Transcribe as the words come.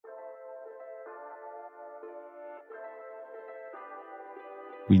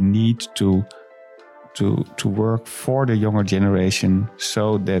we need to work for the younger generation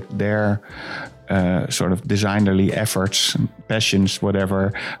so that their sort of designerly efforts, passions,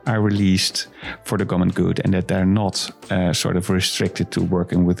 whatever, are released for the common good, and that they're not sort of restricted to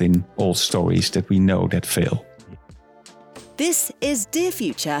working within old stories that we know that fail. This is Dear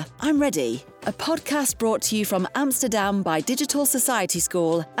Future, I'm Ready, a podcast brought to you from Amsterdam by Digital Society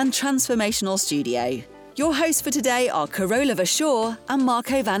School and Transformational Studio. Your hosts for today are Carola Verschoor and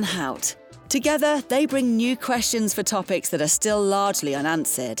Marco van Hout. Together, they bring new questions for topics that are still largely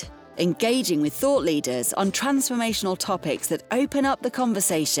unanswered, engaging with thought leaders on transformational topics that open up the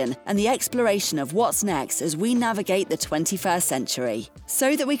conversation and the exploration of what's next as we navigate the 21st century,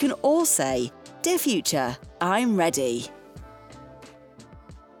 so that we can all say, Dear Future, I'm ready.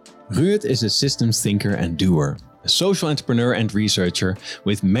 Ruud is a systems thinker and doer, a social entrepreneur and researcher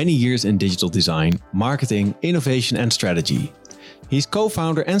with many years in digital design, marketing, innovation and strategy. He's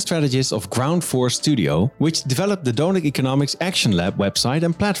co-founder and strategist of Ground Force Studio, which developed the Donut Economics Action Lab website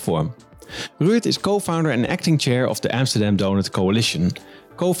and platform. Ruud is co-founder and acting chair of the Amsterdam Donut Coalition,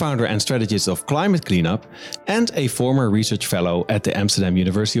 co-founder and strategist of Climate Cleanup, and a former research fellow at the Amsterdam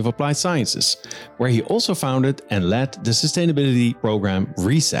University of Applied Sciences, where he also founded and led the sustainability program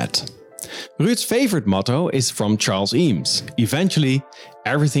Reset. Ruud's favorite motto is from Charles Eames: eventually,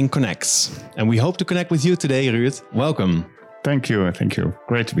 everything connects. And we hope to connect with you today, Ruud. Welcome. Thank you.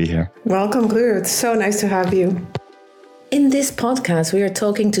 Great to be here. Welcome, Ruud. So nice to have you. In this podcast, we are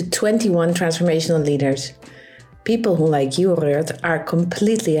talking to 21 transformational leaders. People who, like you, Ruud, are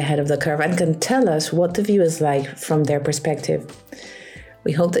completely ahead of the curve and can tell us what the view is like from their perspective.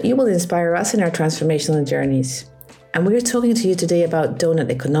 We hope that you will inspire us in our transformational journeys. And we're talking to you today about donut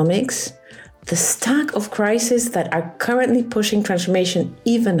economics, the stack of crises that are currently pushing transformation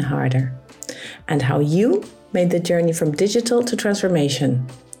even harder, and how you made the journey from digital to transformation.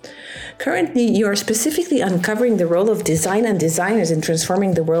 Currently, you are specifically uncovering the role of design and designers in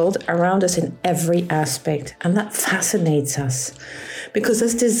transforming the world around us in every aspect. And that fascinates us. Because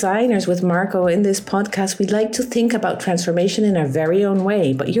as designers with Marco in this podcast, we like to think about transformation in our very own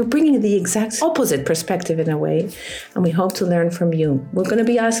way. But you're bringing the exact opposite perspective in a way. And we hope to learn from you. We're going to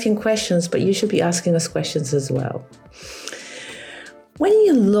be asking questions, but you should be asking us questions as well. When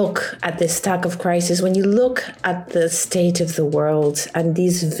you look at this stack of crises, when you look at the state of the world and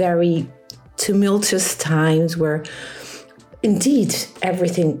these very tumultuous times where indeed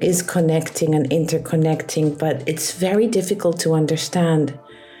everything is connecting and interconnecting, but it's very difficult to understand,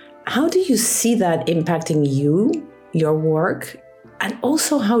 how do you see that impacting you, your work, and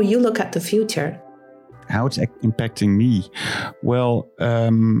also how you look at the future? How it's impacting me? Well,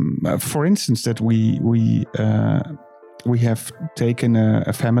 for instance, that we have taken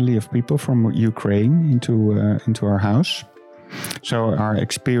a family of people from Ukraine into our house. So are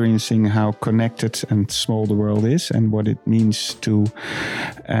experiencing how connected and small the world is, and what it means to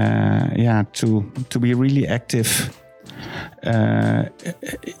be really active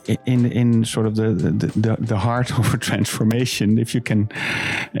in sort of the heart of a transformation. If you can,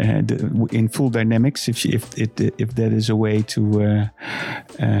 in full dynamics, if that is a way to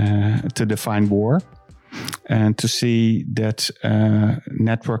define war. And to see that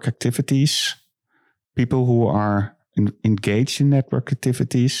network activities, people who are engaged in network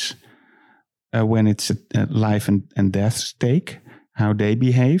activities, when it's a life and death stake, how they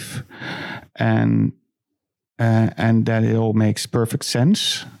behave, and that it all makes perfect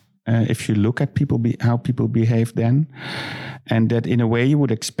sense if you look at how people behave then, and that in a way you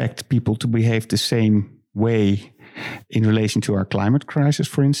would expect people to behave the same way in relation to our climate crisis,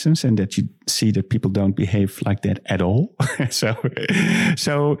 for instance, and that you see that people don't behave like that at all. so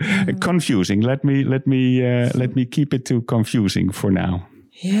confusing. Let me keep it to confusing for now.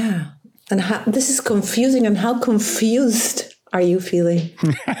 Yeah, and this is confusing. And how confused are you feeling?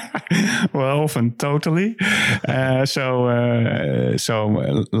 Well, often totally. So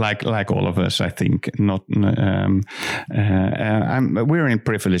like all of us, I think. We're in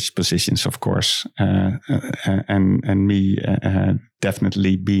privileged positions, of course, and me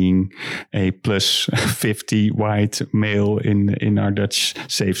definitely being a plus 50 white male in our Dutch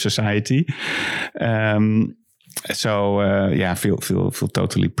safe society. Feel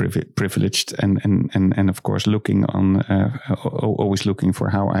totally privileged, and of course always looking for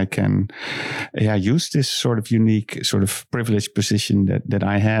how I can use this sort of unique sort of privileged position that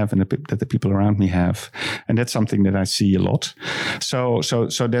I have and that the people around me have, and that's something that I see a lot. So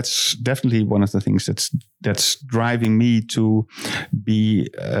that's definitely one of the things that's driving me to be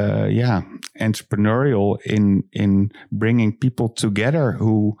entrepreneurial in bringing people together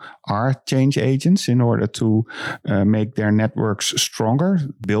who are change agents in order to make their networks stronger,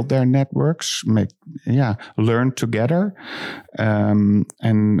 build their networks, learn together, and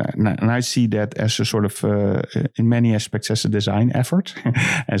I see that as a sort of in many aspects as a design effort,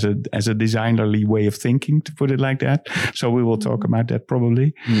 as a designerly way of thinking, to put it like that. So we will talk about that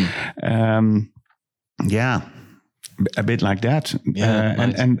probably. A bit like that,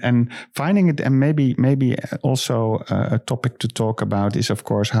 and finding it, and maybe also a topic to talk about is, of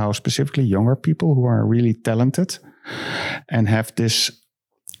course, how specifically younger people who are really talented and have this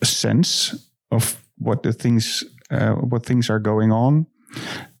sense of what things are going on,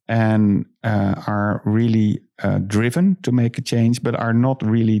 and are really driven to make a change, but are not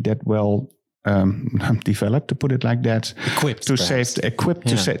really that well developed, to put it like that, equipped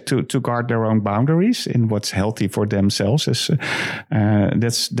to guard their own boundaries in what's healthy for themselves.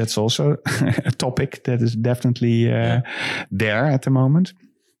 That's also a topic that is definitely there at the moment.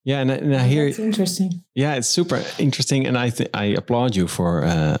 Yeah, and I hear that's interesting. Yeah, it's super interesting, and I applaud you for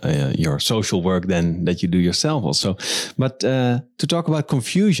your social work then that you do yourself also. But to talk about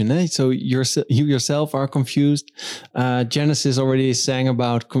confusion, so you yourself are confused. Genesis already sang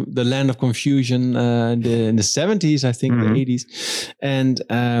about the land of confusion in the 70s, I think, the 80s,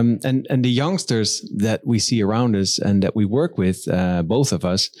 and the youngsters that we see around us and that we work with, both of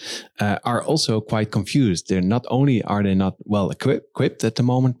us, are also quite confused. They're not well equipped at the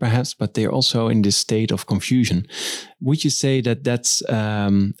moment, perhaps, but they're also in this state of confusion. Would you say that that's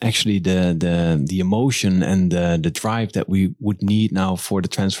actually the emotion and the drive that we would need now for the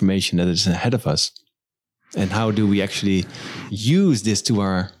transformation that is ahead of us? And how do we actually use this to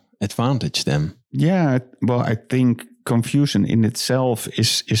our advantage then? Yeah, well, I think confusion in itself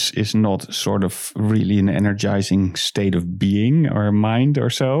is not sort of really an energizing state of being or mind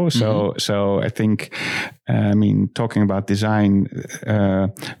or so. Mm-hmm. So I think, talking about design,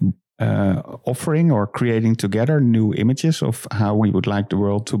 offering or creating together new images of how we would like the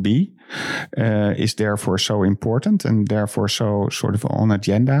world to be is therefore so important, and therefore so sort of on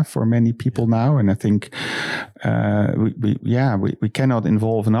agenda for many people now. And I think we cannot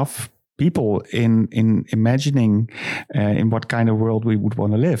involve enough people in imagining in what kind of world we would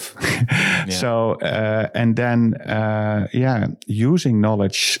want to live. So and then using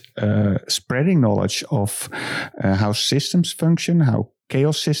knowledge, spreading knowledge of how systems function, how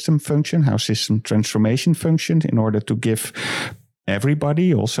chaos system function, how system transformation functioned, in order to give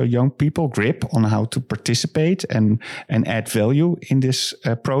everybody, also young people, grip on how to participate and add value in this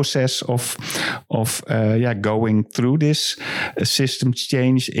process of going through this system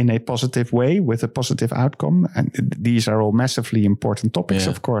change in a positive way with a positive outcome. And these are all massively important topics,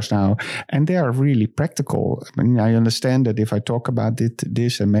 of course, now, and they are really practical. I understand that if I talk about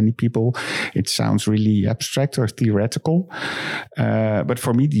this and many people, it sounds really abstract or theoretical, but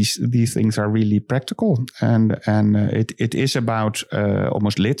for me, these things are really practical, and it is about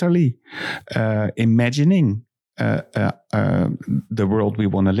almost literally imagining the world we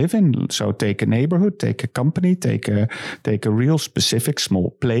want to live in. So take a neighborhood, take a company, take a real specific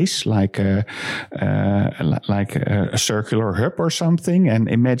small place like a circular hub or something, and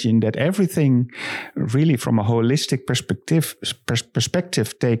imagine that everything really from a holistic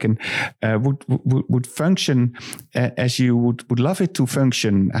perspective taken would function as you would love it to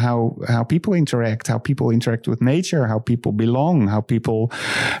function. How people interact with nature, how people belong, how people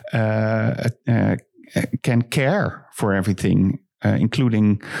can care for everything,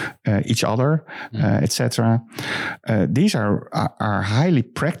 including each other, etc. These are highly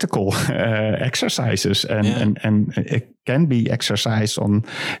practical exercises, and it can be exercised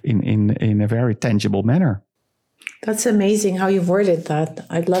in a very tangible manner. That's amazing how you've worded that.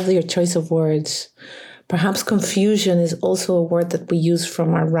 I love your choice of words. Perhaps confusion is also a word that we use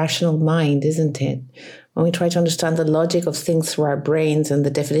from our rational mind, isn't it? When we try to understand the logic of things through our brains and the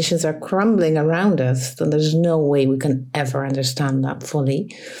definitions are crumbling around us, then there's no way we can ever understand that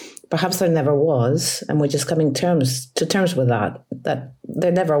fully. Perhaps there never was, and we're just coming to terms with that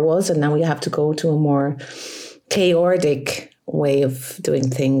there never was, and now we have to go to a more chaotic way of doing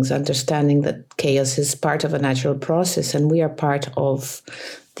things, understanding that chaos is part of a natural process, and we are part of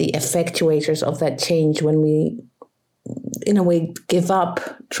the effectuators of that change when we, in a way, give up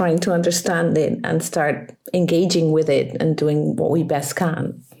trying to understand it and start engaging with it and doing what we best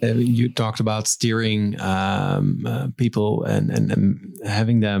can. You talked about steering people and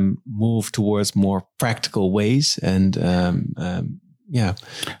having them move towards more practical ways and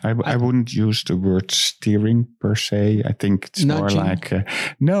I wouldn't use the word steering per se. I think it's more like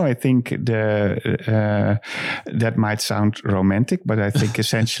I think that might sound romantic, but I think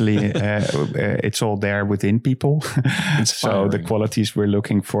essentially it's all there within people. So the qualities we're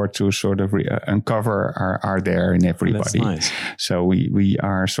looking for to sort of uncover are there in everybody. That's nice. So we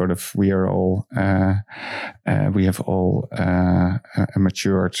have all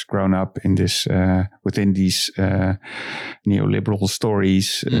matured, grown up in this within these neoliberal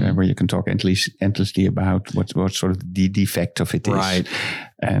stories where you can talk endlessly about what sort of the defect of it is. Right.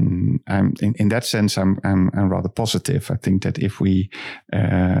 And I'm in that sense, I'm rather positive. I think that if we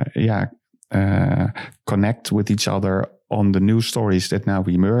connect with each other on the new stories that now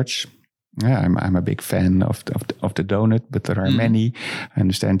emerge. Yeah, I'm a big fan of the donut, but there are many. I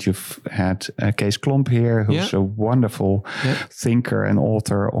understand you've had Kees Klomp here, who's a wonderful thinker and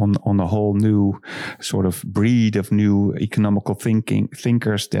author on a whole new sort of breed of new economical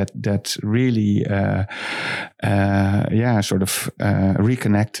thinkers that really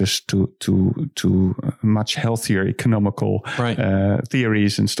reconnect us to much healthier economical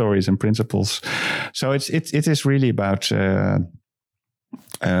theories and stories and principles. So it is really about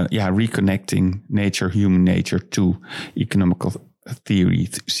reconnecting human nature to economical theory,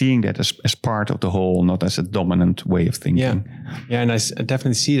 seeing that as part of the whole, not as a dominant way of thinking. Yeah, and I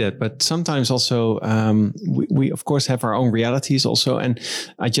definitely see that. But sometimes also we of course have our own realities also. And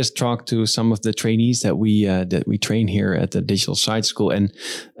I just talked to some of the trainees that we train here at the Digital Society School, and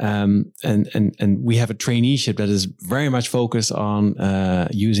we have a traineeship that is very much focused on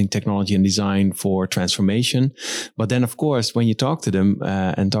using technology and design for transformation. But then, of course, when you talk to them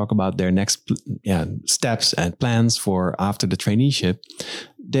and talk about their next steps and plans for after the traineeship,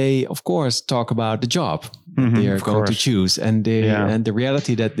 they of course talk about the job they are going to choose and the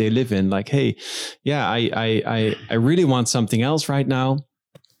reality that they live in. Like, hey, I really want something else right now.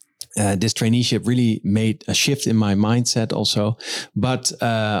 This traineeship really made a shift in my mindset also, but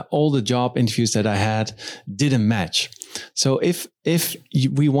all the job interviews that I had didn't match. So if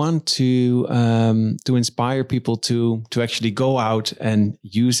we want to inspire people to actually go out and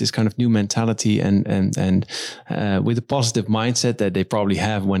use this kind of new mentality and with a positive mindset that they probably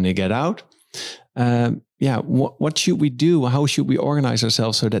have when they get out, what should we do? How should we organize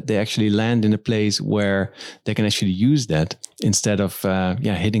ourselves so that they actually land in a place where they can actually use that instead of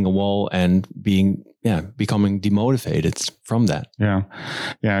hitting a wall and becoming demotivated from that? Yeah,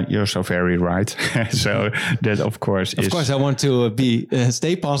 you're so very right. So that of course I want to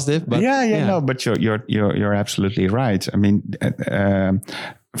stay positive, but but you're absolutely right. I mean,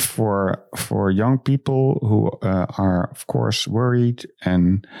 for young people who are of course worried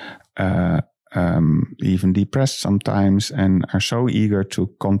and even depressed sometimes and are so eager to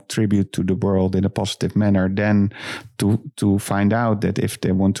contribute to the world in a positive manner, then to find out that if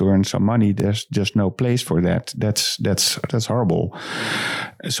they want to earn some money, there's just no place for that. That's horrible.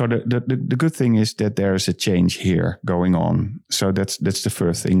 So the good thing is that there is a change here going on. So that's the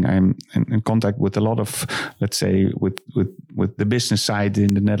first thing. I'm in contact with a lot of, let's say, with the business side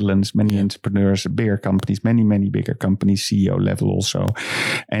in the Netherlands, many entrepreneurs, bigger companies, many bigger companies, CEO level also,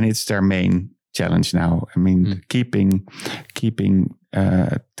 and it's their main challenge now. I mean, keeping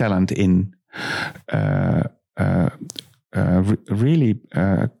talent in, really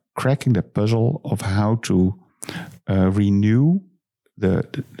cracking the puzzle of how to renew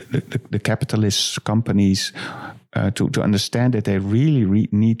the capitalist companies to understand that they really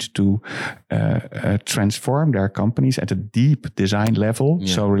need to transform their companies at a deep design level.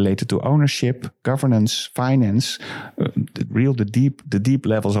 Yeah. So related to ownership, governance, finance, the deep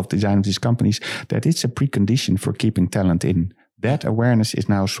levels of design of these companies, that it's a precondition for keeping talent in. That awareness is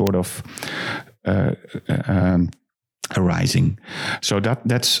now sort of arising. So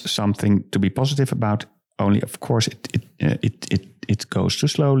that's something to be positive about. Only, of course, it goes too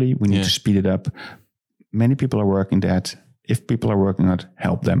slowly. We need to speed it up. Many people are working that. If people are working on it,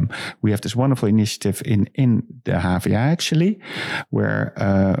 help them. We have this wonderful initiative in the HVA actually, where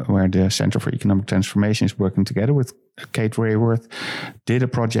the Center for Economic Transformation is working together with Kate Raworth, did a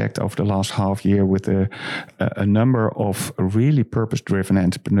project over the last half year with a number of really purpose-driven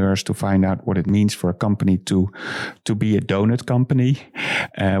entrepreneurs to find out what it means for a company to be a donut company,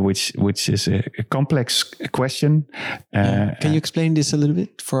 which is a complex question. Can you explain this a little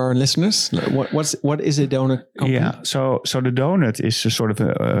bit for our listeners? What is a donut company? Yeah, so the donut is a sort of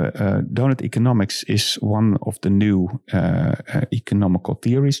donut economics is one of the new economical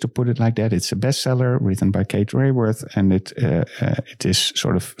theories, to put it like that. It's a bestseller written by Kate Raworth. And it is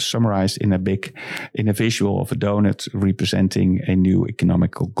sort of summarized in a visual of a donut representing a new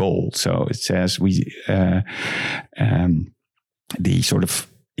economical goal. So it says the sort of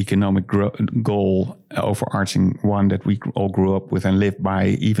economic goal, overarching one that we all grew up with and live by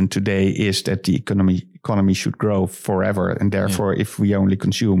even today, is that the economy should grow forever, and therefore if we only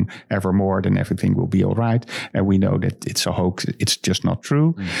consume ever more, then everything will be all right. And we know that it's a hoax, it's just not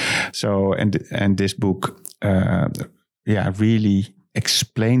true. So and this book really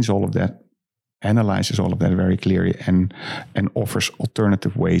explains all of that, analyzes all of that very clearly, and offers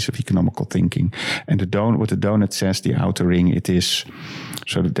alternative ways of economical thinking. And what the donut says, the outer ring, it is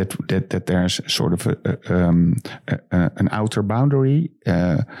so that there's sort of an outer boundary,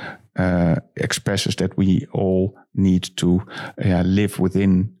 expresses that we all need to live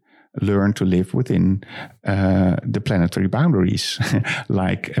within, learn to live within the planetary boundaries,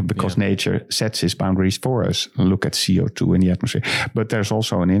 because nature sets its boundaries for us. Look at CO2 in the atmosphere. But there's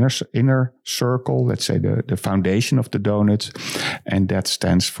also an inner circle, let's say the foundation of the donut, and that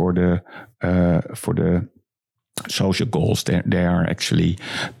stands for the social goals. They are actually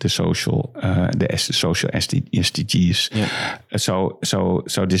the social SDGs. Yeah. So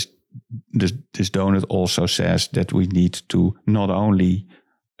this donut also says that we need to not only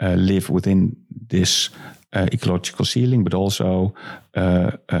live within this ecological ceiling, but also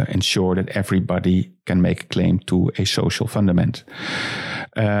ensure that everybody can make a claim to a social fundament.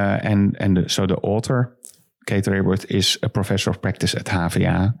 So the author, Kate Raworth, is a professor of practice at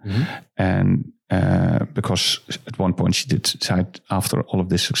HVA, and because at one point she did decide, after all of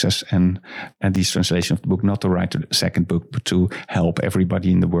this success and these translations of the book, not to write a second book, but to help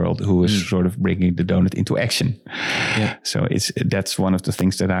everybody in the world who is sort of bringing the donut into action. Yeah. So that's one of the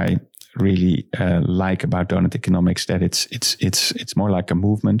things that I really like about donut economics, that it's more like a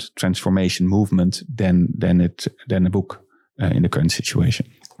movement, transformation movement than a book in the current situation.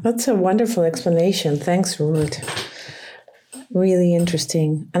 That's a wonderful explanation. Thanks, Ruud. Really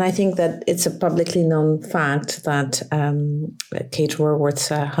interesting. And I think that it's a publicly known fact that Kate Raworth's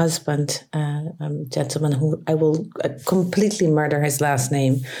husband, gentleman who I will completely murder his last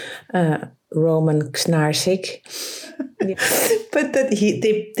name, Roman Knarsik, but that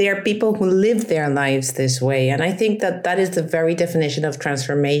they are people who live their lives this way. And I think that is the very definition of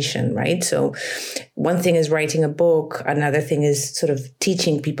transformation, right? So one thing is writing a book, another thing is sort of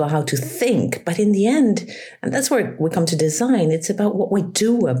teaching people how to think. But in the end, and that's where we come to design, it's about what we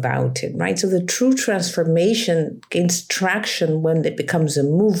do about it, right? So the true transformation gains traction when it becomes a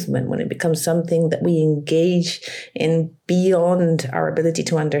movement, when it becomes something that we engage in beyond our ability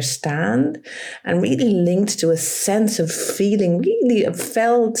to understand, and really linked to a sense of feeling, really a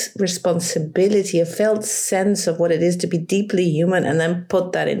felt responsibility, a felt sense of what it is to be deeply human, and then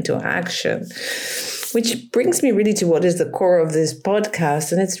put that into action. Which brings me really to what is the core of this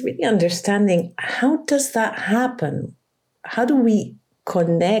podcast, and it's really understanding, how does that happen? How do we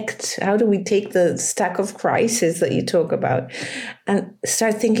connect? How do we take the stack of crisis that you talk about and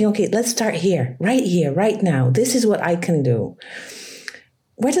start thinking, okay, let's start here, right now. This is what I can do.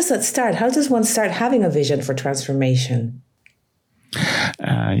 Where does that start? How does one start having a vision for transformation?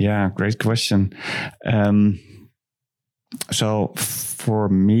 Great question. So for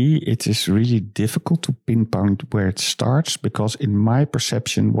me, it is really difficult to pinpoint where it starts, because in my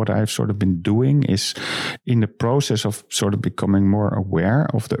perception, what I've sort of been doing is, in the process of sort of becoming more aware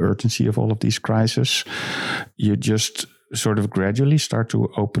of the urgency of all of these crises, you just sort of gradually start to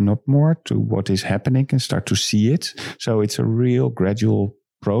open up more to what is happening and start to see it. So it's a real gradual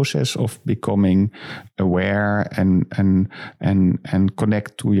process of becoming aware and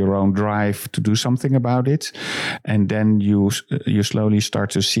connect to your own drive to do something about it. And then you slowly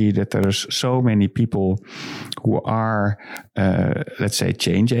start to see that there's so many people who are, let's say,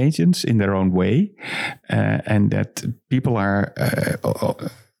 change agents in their own way, and that people are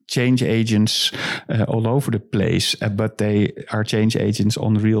change agents all over the place, but they are change agents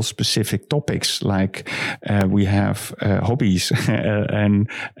on real specific topics. Like we have hobbies and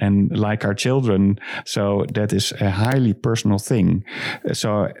like our children. So that is a highly personal thing.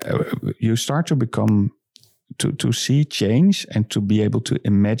 So you start to become to see change and to be able to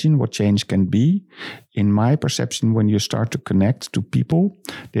imagine what change can be, in my perception, when you start to connect to people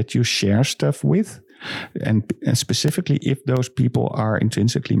that you share stuff with. And specifically, if those people are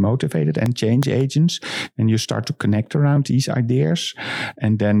intrinsically motivated and change agents, and you start to connect around these ideas,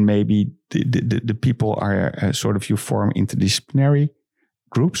 and then maybe the people are sort of, you form interdisciplinary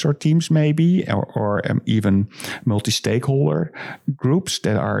groups or teams maybe, or even multi-stakeholder groups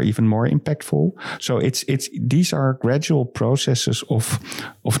that are even more impactful. So these are gradual processes of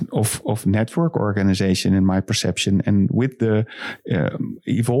network organization, in my perception, and with the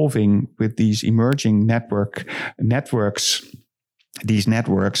evolving with these emerging networks these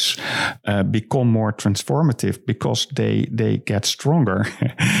networks become more transformative because they get stronger.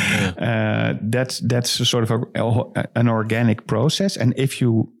 That's a sort of an organic process. And if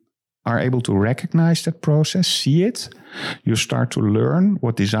you are able to recognize that process, see it, you start to learn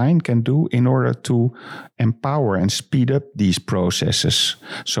what design can do in order to empower and speed up these processes.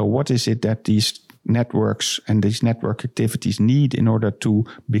 So what is it that these networks and these network activities need in order to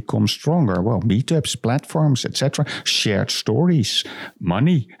become stronger? Well, meetups, platforms, etc., shared stories,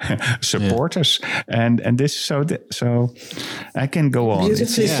 money, supporters, and this. So I can go on.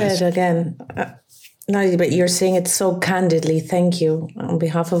 Beautifully said again. No, but you're saying it so candidly. Thank you on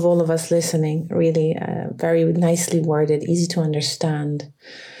behalf of all of us listening. Really, very nicely worded, easy to understand.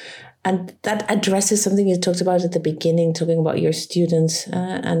 And that addresses something you talked about at the beginning, talking about your students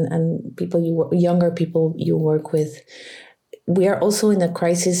and people younger people you work with. We are also in a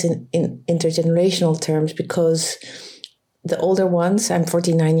crisis in intergenerational terms because the older ones, I'm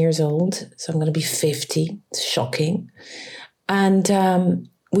 49 years old, so I'm going to be 50. It's shocking. And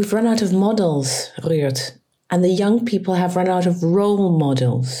we've run out of models, Ruud. And the young people have run out of role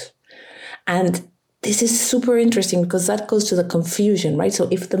models. And this is super interesting because that goes to the confusion, right? So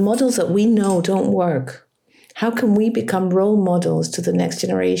if the models that we know don't work, how can we become role models to the next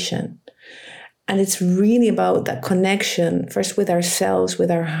generation? And it's really about that connection, first with ourselves,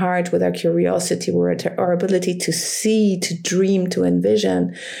 with our heart, with our curiosity, with our ability to see, to dream, to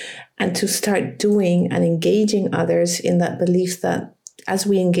envision, and to start doing and engaging others in that belief that as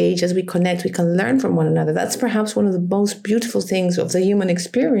we engage, as we connect, we can learn from one another. That's perhaps one of the most beautiful things of the human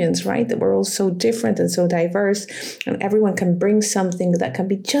experience, right? That we're all so different and so diverse, and everyone can bring something that can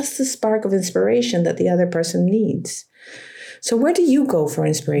be just the spark of inspiration that the other person needs. So where do you go for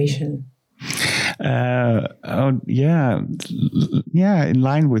inspiration? In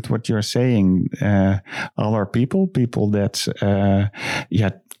line with what you're saying, all are people that,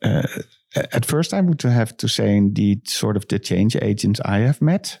 at first, I would have to say, indeed, sort of the change agents I have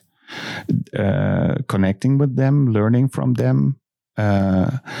met, connecting with them, learning from them,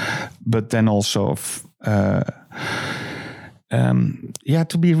 but then also,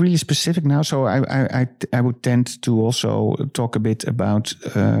 to be really specific now. So I would tend to also talk a bit about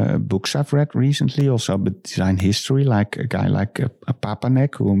books I've read recently, also about design history, like a guy like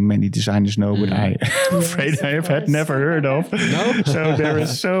Papanek, who many designers know, but I'm afraid I have never heard of. No? So there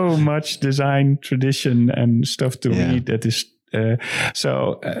is so much design tradition and stuff to read that is.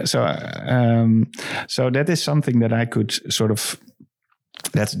 So that is something that I could sort of.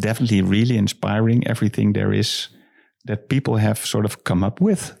 That's definitely really inspiring. Everything there is that people have sort of come up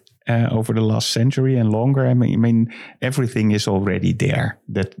with over the last century and longer. I mean, everything is already there.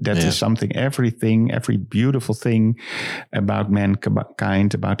 That is something, everything, every beautiful thing about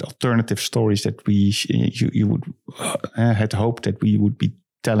mankind, about alternative stories that you would had hoped that we would be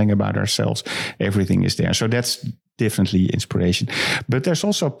telling about ourselves. Everything is there. So that's definitely inspiration. But there's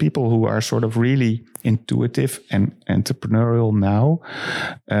also people who are sort of really intuitive and entrepreneurial now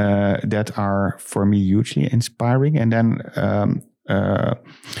that are, for me, hugely inspiring. And then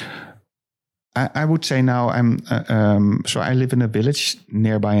I would say now so I live in a village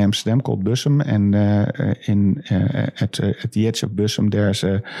nearby Amsterdam called Bussum, and at the edge of Bussum there's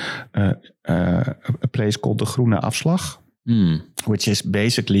a place called the Groene Afslag. Which is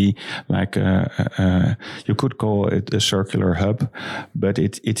basically like you could call it a circular hub, but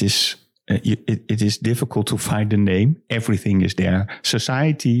it is difficult to find a name. Everything is there.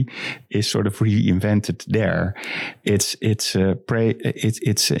 Society is sort of reinvented there. It's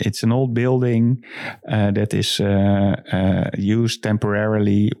an old building that is used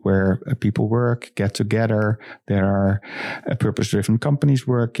temporarily, where people work, get together. There are purpose-driven companies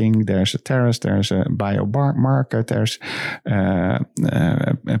working. There's a terrace. There's a bio market. There's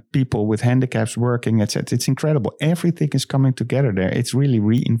people with handicaps working, etc. It's incredible. Everything is coming together there. It's really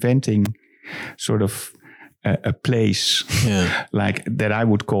reinventing sort of a place like that I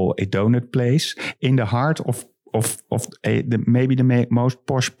would call a donut place in the heart of maybe the most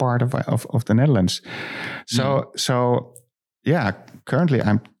posh part of the Netherlands. So currently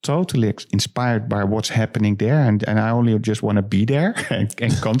I'm totally inspired by what's happening there, and I only just want to be there and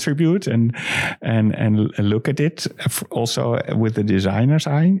contribute and look at it. Also with the designer's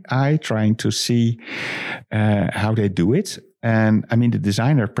eye, trying to see how they do it. And I mean, the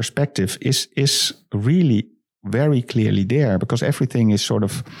designer perspective is really very clearly there, because everything is sort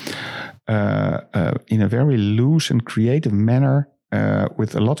of in a very loose and creative manner,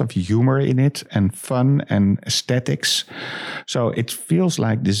 with a lot of humor in it and fun and aesthetics. So it feels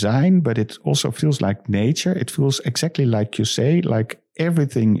like design, but it also feels like nature. It feels exactly like you say, like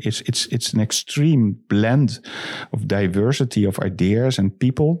everything it's an extreme blend of diversity of ideas and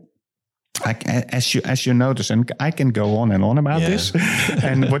people. As you notice, and I can go on and on about this,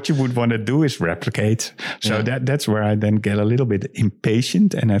 and what you would want to do is replicate. So that's where I then get a little bit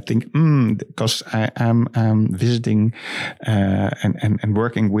impatient, and I think, because I'm visiting and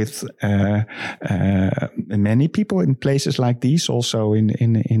working with many people in places like these, also in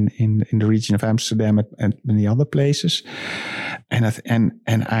the region of Amsterdam and many other places, and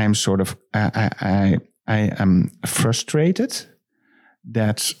I am sort of I am frustrated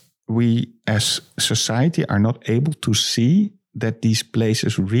that we as society are not able to see that these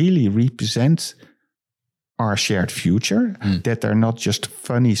places really represent our shared future, that they're not just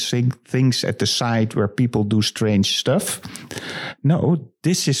funny things at the side where people do strange stuff. No,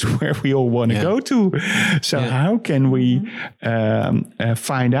 this is where we all want to go to. So how can we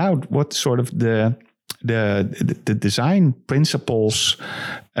find out what sort of the design principles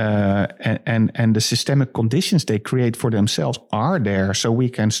and the systemic conditions they create for themselves are there, so we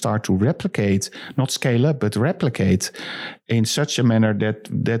can start to replicate, not scale up, but replicate in such a manner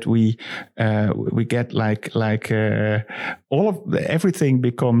that we get like all of everything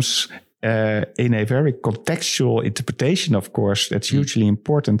becomes in a very contextual interpretation, of course, that's hugely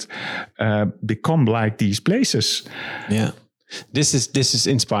important, become like these places. Yeah. This is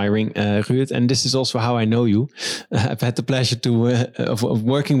inspiring, Ruud, and this is also how I know you. I've had the pleasure of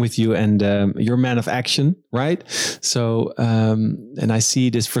working with you, and you're a man of action, right? So, and I see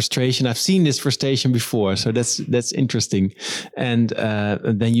this frustration. I've seen this frustration before, so that's interesting. And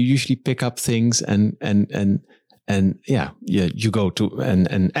then you usually pick up things and you go to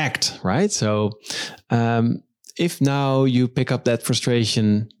and act, right? So. If now you pick up that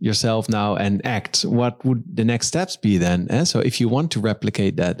frustration yourself now and act, what would the next steps be then? So if you want to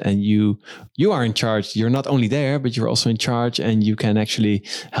replicate that and you are in charge, you're not only there, but you're also in charge and you can actually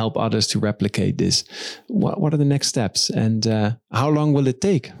help others to replicate this. What are the next steps and how long will it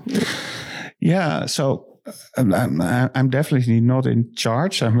take? Yeah, so I'm definitely not in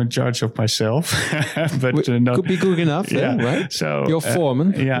charge. I'm in charge of myself, but not, could be good enough, right? So you're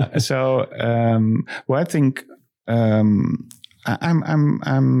foreman. So I think I'm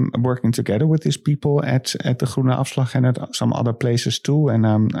working together with these people at the Groene Afslag and at some other places too, and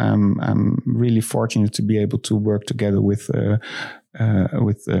I'm really fortunate to be able to work together with the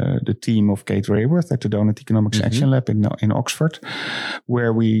team of Kate Rayworth at the Donut Economics Action Lab in Oxford,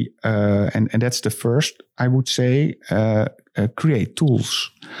 where we and that's the first, I would say, create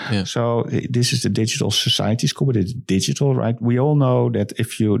tools. Yeah. So this is the Digital Society School, but it's digital, right? We all know that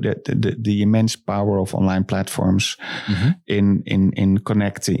the immense power of online platforms in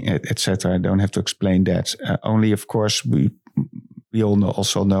connecting, etc. I don't have to explain that. Only, of course, we all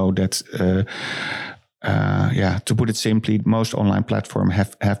also know that. To put it simply, most online platforms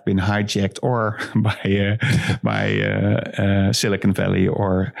have been hijacked or by Silicon Valley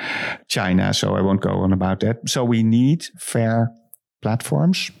or China. So I won't go on about that. So we need fair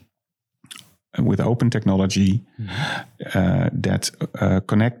platforms with open technology that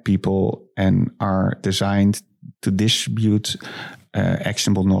connect people and are designed to distribute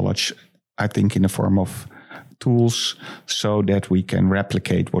actionable knowledge, I think, in the form of tools so that we can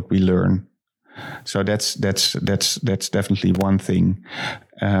replicate what we learn. So that's definitely one thing,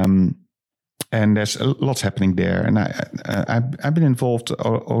 and there's lots happening there. And I've been involved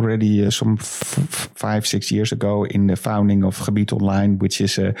already some 5-6 years ago in the founding of Gebied Online, which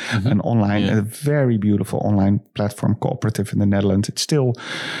is a very beautiful online platform cooperative in the Netherlands. It's still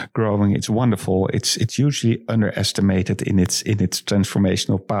growing. It's wonderful. It's hugely underestimated in its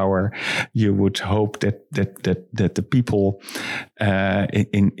transformational power. You would hope that the people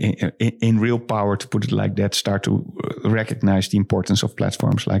in real power, to put it like that, start to recognize the importance of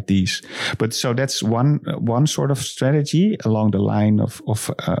platforms like these. But so that's one sort of strategy along the line of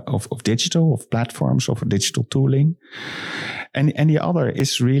digital, of platforms, of digital tooling, and the other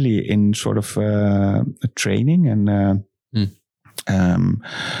is really in sort of training and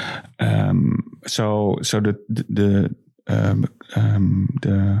so the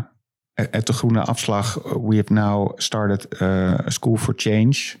at the Groene Afslag we have now started a school for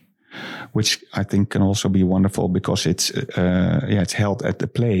change, which I think can also be wonderful because it's held at the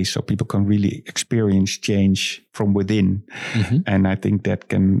place, so people can really experience change from within. And I think that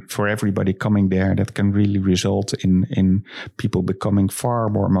can, for everybody coming there, that can really result in people becoming far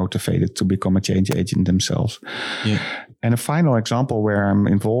more motivated to become a change agent themselves. Yeah. And a final example where I'm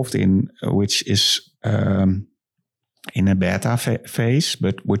involved in, which is in a beta phase,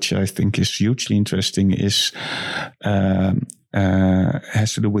 but which I think is hugely interesting, is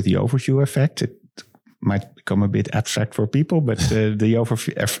has to do with the overview effect. might become a bit abstract for people, but the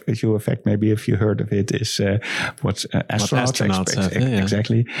overview effect, maybe if you heard of it, is what astronauts have.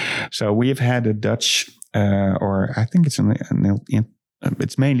 Exactly. So we have had a Dutch, or I think it's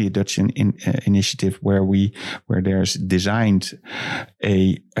it's mainly a Dutch initiative where there's designed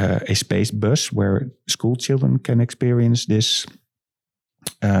a space bus where school children can experience this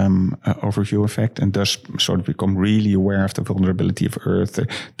overview effect, and thus sort of become really aware of the vulnerability of Earth, the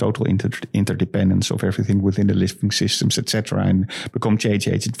total interdependence of everything within the living systems, etc., and become change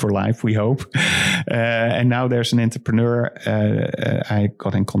agent for life, we hope. And now there's an entrepreneur I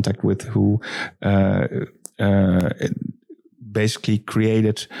got in contact with who basically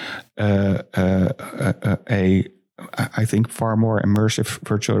created I think far more immersive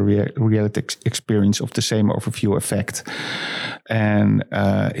virtual reality experience of the same overview effect, and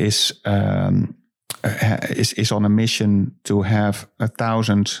is on a mission to have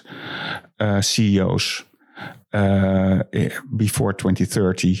 1,000 CEOs before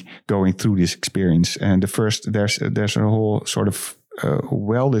 2030 going through this experience. And there's a whole sort of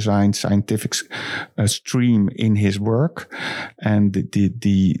well-designed scientific stream in his work, and the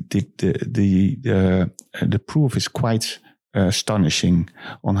proof is quite astonishing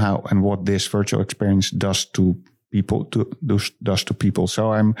on how and what this virtual experience does to people.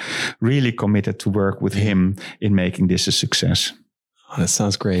 So I'm really committed to work with him in making this a success. Oh, that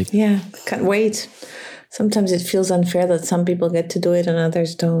sounds great. Yeah, can't wait. Sometimes it feels unfair that some people get to do it and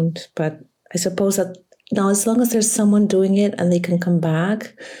others don't, but I suppose that now, as long as there's someone doing it and they can come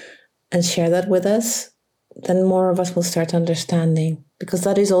back and share that with us, then more of us will start understanding, because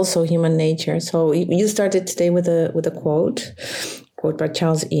that is also human nature. So you started today with a quote by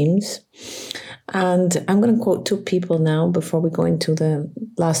Charles Eames. And I'm going to quote two people now before we go into the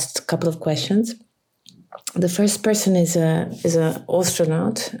last couple of questions. The first person is an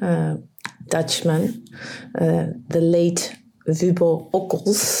astronaut, Dutchman, the late Wubbo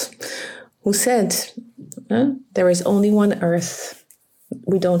Ockels, who said, there is only one Earth.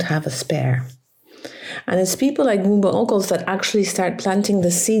 We don't have a spare. And it's people like Wubbo Ockels that actually start planting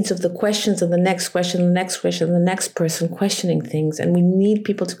the seeds of the questions and the next question, the next question, the next person questioning things. And we need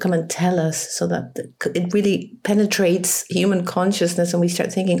people to come and tell us so that it really penetrates human consciousness and we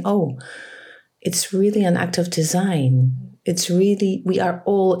start thinking, oh, it's really an act of design. It's really, we are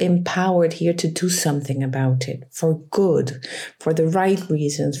all empowered here to do something about it for good, for the right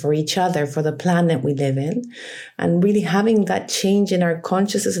reasons, for each other, for the planet we live in. And really having that change in our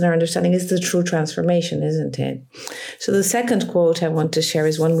consciousness and our understanding is the true transformation, isn't it? So the second quote I want to share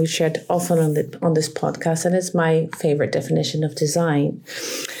is one we've shared often on this podcast, and it's my favorite definition of design,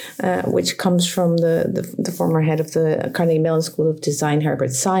 which comes from the former head of the Carnegie Mellon School of Design,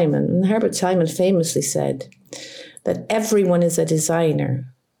 Herbert Simon. And Herbert Simon famously said that everyone is a designer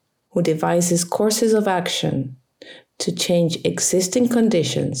who devises courses of action to change existing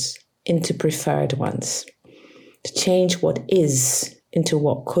conditions into preferred ones, to change what is into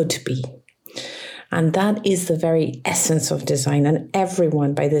what could be. And that is the very essence of design. And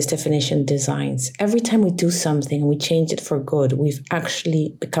everyone, by this definition, designs. Every time we do something and we change it for good, we've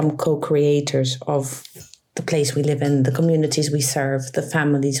actually become co-creators of the place we live in, the communities we serve, the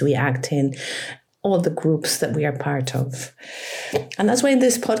families we act in, all the groups that we are part of. And that's why in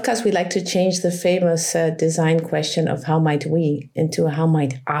this podcast, we like to change the famous design question of how might we into a how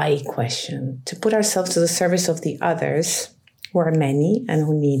might I question, to put ourselves to the service of the others, who are many and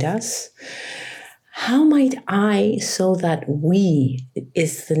who need us. How might I, so that we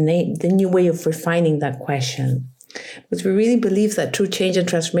is the new way of refining that question. Because we really believe that true change and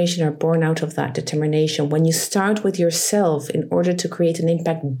transformation are born out of that determination. When you start with yourself in order to create an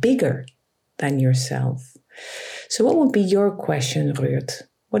impact bigger than yourself. So what would be your question, Ruud?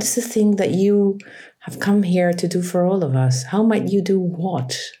 What is the thing that you have come here to do for all of us? How might you do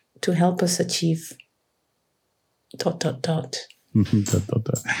what to help us achieve ...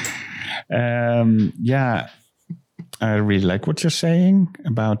 Yeah, I really like what you're saying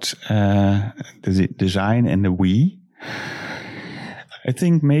about the design and the we. I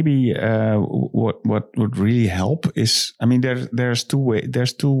think maybe what would really help is, I mean, there's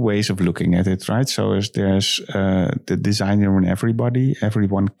two ways of looking at it, right? So there's the designer in everybody.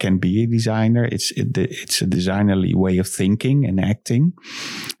 Everyone can be a designer. It's a designerly way of thinking and acting.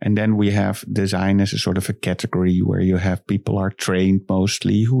 And then we have design as a sort of a category where you have people are trained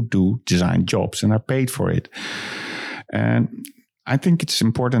mostly who do design jobs and are paid for it. And I think it's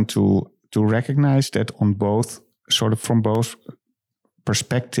important to recognize that on both, sort of from both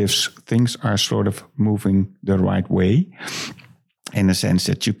perspectives, things are sort of moving the right way. in a sense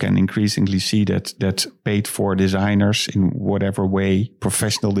that you can increasingly see that paid for designers in whatever way,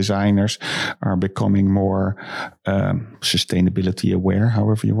 professional designers are becoming more sustainability aware,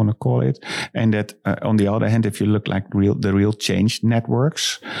 however you want to call it. And that on the other hand, if you look like the real change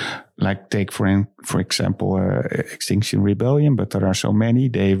networks, like take for example, Extinction Rebellion, but there are so many,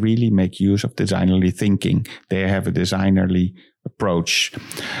 they really make use of designerly thinking. They have a designerly approach.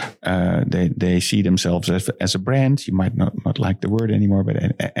 They see themselves as a brand. You might not like the word anymore, but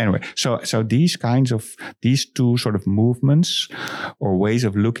anyway. So these two sort of movements or ways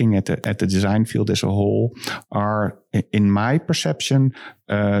of looking at the design field as a whole are, in my perception,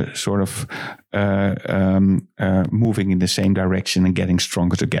 sort of moving in the same direction and getting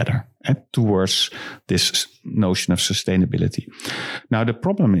stronger together towards this notion of sustainability. Now, the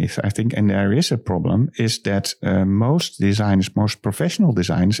problem is, I think, and there is a problem, is that most designers, most professional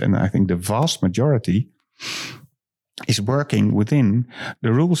designers, and I think the vast majority, is working within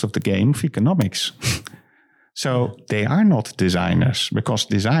the rules of the game of economics. So they are not designers, because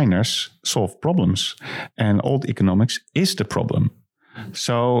designers solve problems, and old economics is the problem.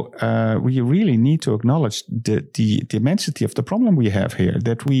 So we really need to acknowledge the immensity of the problem we have here,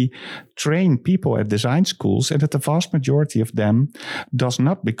 that we train people at design schools and that the vast majority of them does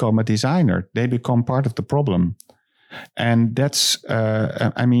not become a designer. They become part of the problem. And that's,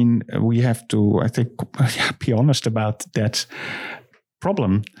 we have to, I think, be honest about that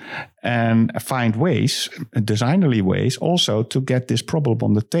problem and find ways, designerly ways, also to get this problem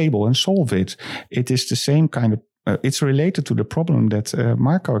on the table and solve it. It is the same kind of it's related to the problem that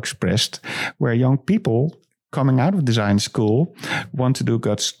Marco expressed, where young people coming out of design school want to do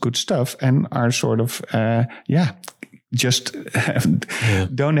good stuff and are sort of, just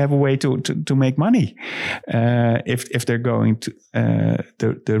don't have a way to make money if they're going to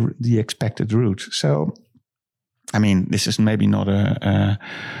the expected route. So, I mean, this is maybe not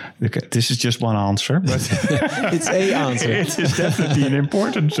this is just one answer, but it's a answer. It is definitely an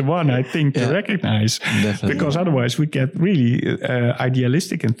important one, I think, to recognize. Definitely. Because otherwise we get really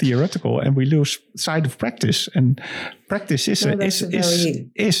idealistic and theoretical, and we lose sight of practice. And practice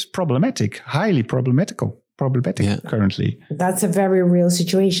is problematic, highly problematic currently. That's a very real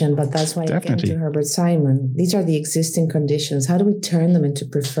situation, but that's why again to Herbert Simon, these are the existing conditions. How do we turn them into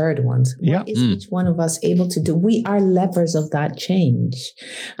preferred ones? What is each one of us able to do? We are levers of that change.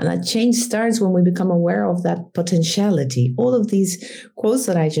 And that change starts when we become aware of that potentiality. All of these quotes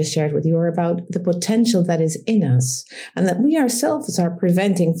that I just shared with you are about the potential that is in us and that we ourselves are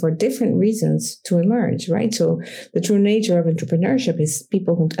preventing for different reasons to emerge, right? So the true nature of entrepreneurship is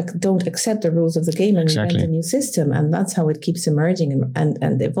people who don't accept the rules of the game and invent a new system, and that's how it keeps emerging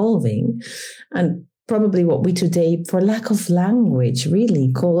and evolving. And probably what we today, for lack of language, really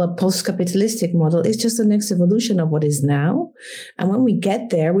call a post-capitalistic model is just the next evolution of what is now. And when we get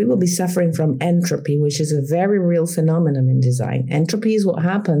there, we will be suffering from entropy, which is a very real phenomenon in design. Entropy is what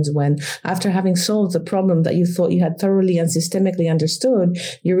happens when, after having solved the problem that you thought you had thoroughly and systemically understood,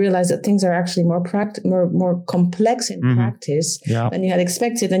 you realize that things are actually more complex in practice than you had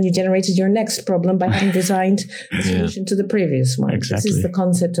expected, and you generated your next problem by having designed the solution to the previous one. Exactly. This is the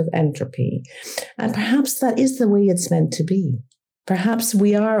concept of entropy. And perhaps that is the way it's meant to be. Perhaps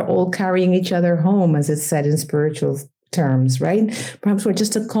we are all carrying each other home, as it's said in spiritual terms, right? Perhaps we're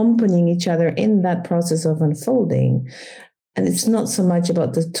just accompanying each other in that process of unfolding. And it's not so much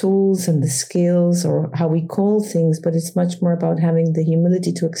about the tools and the skills or how we call things, but it's much more about having the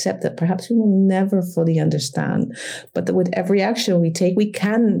humility to accept that perhaps we will never fully understand, but that with every action we take, we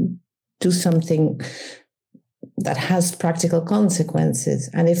can do something that has practical consequences.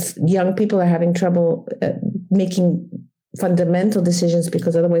 And if young people are having trouble making fundamental decisions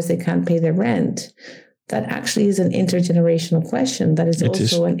because otherwise they can't pay their rent, that actually is an intergenerational question. That is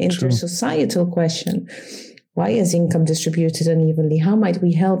also an intersocietal question. Why is income distributed unevenly? How might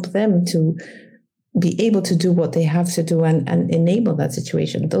we help them to be able to do what they have to do and enable that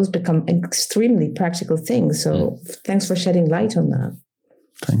situation? Those become extremely practical things. So thanks for shedding light on that.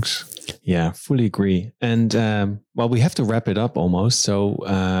 Thanks. Yeah, fully agree. And we have to wrap it up almost. So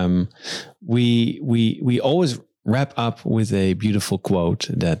we always wrap up with a beautiful quote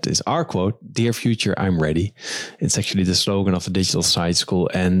that is our quote, "Dear future, I'm ready." It's actually the slogan of the Digital Side School.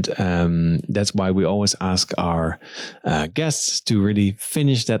 And that's why we always ask our guests to really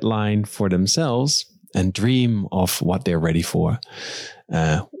finish that line for themselves and dream of what they're ready for.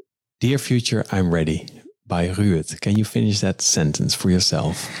 "Dear future, I'm ready," by Ruud. Can you finish that sentence for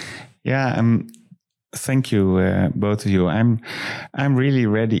yourself? Yeah, thank you, both of you. I'm really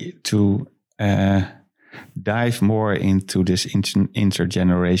ready to dive more into this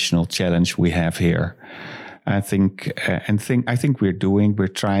intergenerational challenge we have here. I think we're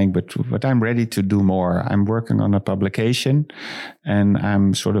trying, but I'm ready to do more. I'm working on a publication, and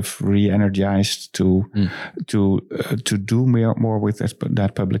I'm sort of re-energized to do more with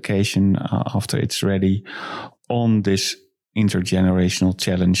that publication after it's ready on this intergenerational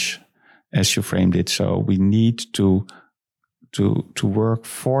challenge, as you framed it. So we need to work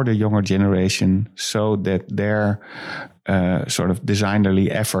for the younger generation so that their sort of designerly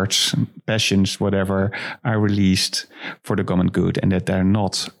efforts, passions, whatever, are released for the common good, and that they're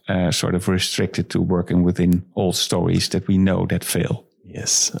not sort of restricted to working within old stories that we know that fail.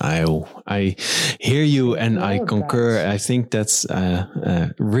 Yes, I hear you, and I concur. I think that's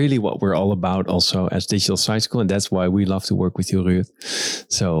really what we're all about also as Digital Society School, and that's why we love to work with you, Ruud.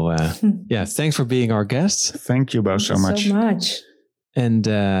 So yeah, thanks for being our guest. Thank you both so much. And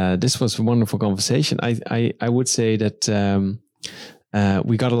this was a wonderful conversation. I would say that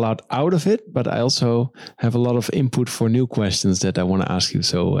we got a lot out of it, but I also have a lot of input for new questions that I want to ask you.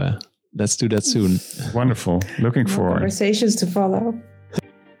 So let's do that soon. Wonderful. Looking forward. Conversations to follow.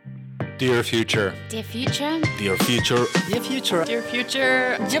 Dear future. Dear future. Dear future. Dear future. Dear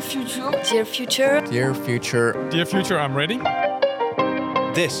future. Dear future. Dear future. Dear future. Dear future, I'm ready.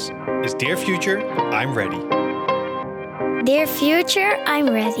 This is Dear Future, I'm Ready. Dear future, I'm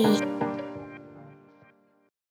ready.